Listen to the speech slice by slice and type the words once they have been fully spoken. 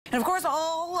And of course,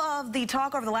 all of the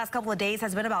talk over the last couple of days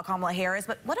has been about Kamala Harris.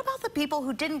 But what about the people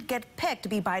who didn't get picked to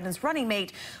be Biden's running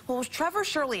mate? Well, Trevor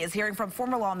Shirley is hearing from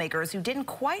former lawmakers who didn't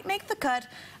quite make the cut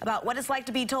about what it's like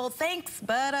to be told thanks,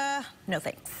 but no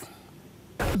thanks.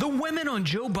 The women on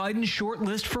Joe Biden's short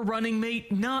list for running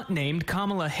mate, not named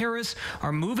Kamala Harris,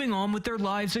 are moving on with their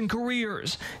lives and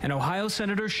careers. And Ohio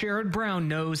Senator Sherrod Brown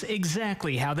knows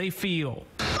exactly how they feel.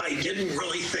 I didn't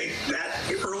really think that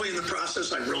early in the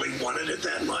process I really wanted it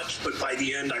that much, but by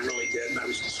the end I really did, and I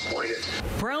was disappointed.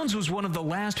 Brown's was one of the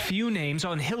last few names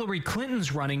on Hillary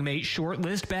Clinton's running mate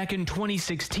shortlist back in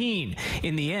 2016.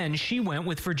 In the end, she went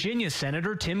with Virginia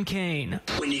Senator Tim Kaine.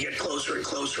 When you get closer and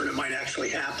closer and it might actually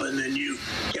happen, and you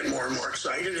get more and more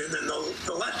excited, and then the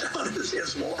letdown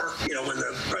is more. You know, when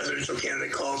the presidential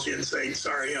candidate calls you and says,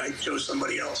 sorry, I chose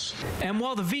somebody else. And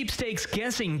while the veepstakes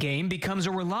guessing game becomes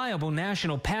a reliable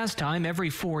national pastime every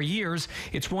 4 years,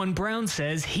 it's one Brown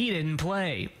says he didn't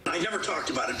play. I never talked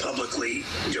about it publicly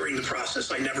during the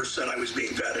process. I never said I was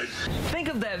being vetted. Think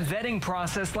of that vetting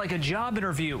process like a job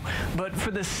interview, but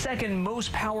for the second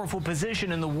most powerful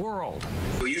position in the world.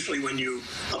 Usually when you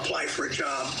apply for a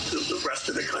job, the rest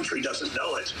of the country doesn't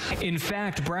know it. In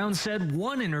fact, Brown said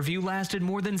one interview lasted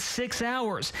more than 6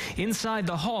 hours inside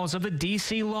the halls of a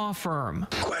D.C. law firm.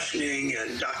 Questioning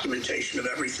and documentation of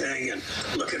everything and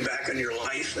looking back on your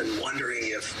life and wondering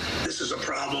if this is a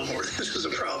problem or this is a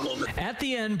problem. At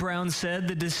the end, Brown said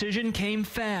the decision came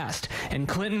fast, and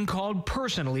Clinton called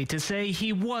personally to say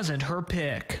he wasn't her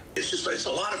pick. It's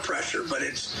a lot of pressure, but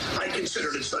I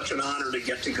considered it such an honor to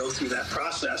get to go through that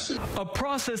process. A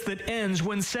process that ends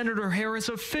when Senator Harris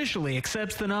officially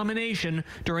accepts the nomination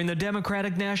during the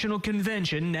Democratic National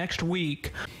Convention next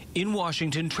week. In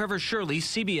Washington, Trevor Shirley,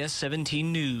 CBS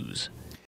 17 News.